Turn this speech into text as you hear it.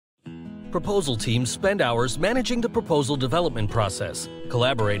Proposal teams spend hours managing the proposal development process,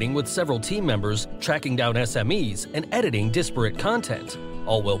 collaborating with several team members, tracking down SMEs, and editing disparate content,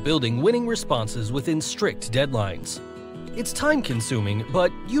 all while building winning responses within strict deadlines. It's time-consuming,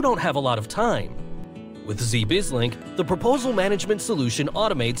 but you don't have a lot of time. With Zbizlink, the proposal management solution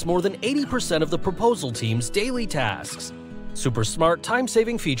automates more than 80% of the proposal team's daily tasks. Super smart,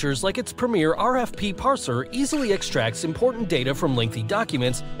 time-saving features like its premier RFP parser easily extracts important data from lengthy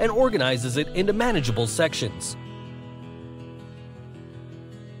documents and organizes it into manageable sections.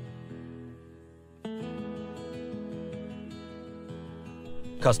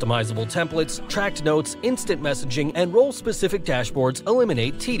 Customizable templates, tracked notes, instant messaging, and role-specific dashboards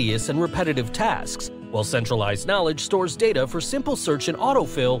eliminate tedious and repetitive tasks, while centralized knowledge stores data for simple search and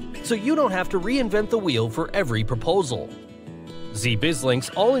autofill so you don't have to reinvent the wheel for every proposal. Zbizlink's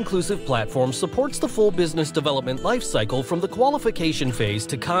all-inclusive platform supports the full business development lifecycle from the qualification phase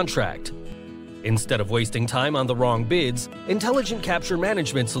to contract. Instead of wasting time on the wrong bids, Intelligent Capture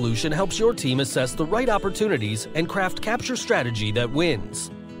Management Solution helps your team assess the right opportunities and craft capture strategy that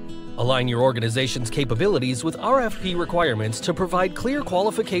wins. Align your organization's capabilities with RFP requirements to provide clear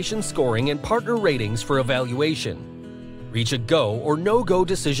qualification scoring and partner ratings for evaluation. Reach a go or no-go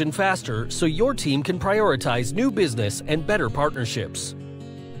decision faster so your team can prioritize new business and better partnerships.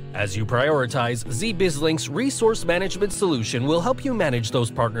 As you prioritize, Zbizlink's resource management solution will help you manage those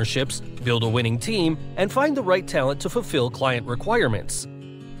partnerships, build a winning team, and find the right talent to fulfill client requirements.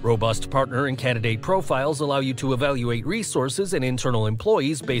 Robust partner and candidate profiles allow you to evaluate resources and internal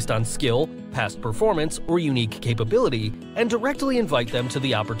employees based on skill, past performance, or unique capability, and directly invite them to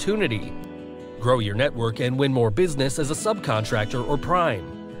the opportunity. Grow your network and win more business as a subcontractor or prime.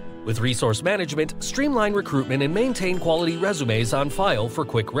 With resource management, streamline recruitment and maintain quality resumes on file for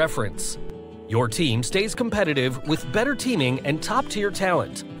quick reference. Your team stays competitive with better teaming and top-tier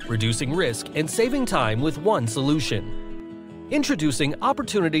talent, reducing risk and saving time with one solution. Introducing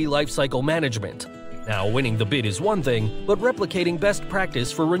Opportunity Lifecycle Management. Now, winning the bid is one thing, but replicating best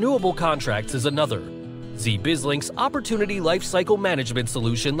practice for renewable contracts is another. Zbizlink's Opportunity Lifecycle Management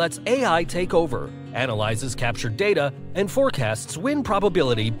solution lets AI take over, analyzes captured data, and forecasts win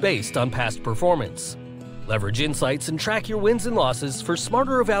probability based on past performance. Leverage insights and track your wins and losses for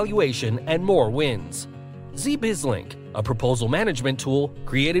smarter evaluation and more wins. Zbizlink, a proposal management tool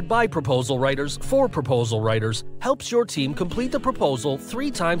created by proposal writers for proposal writers, helps your team complete the proposal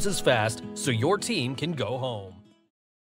 3 times as fast so your team can go home.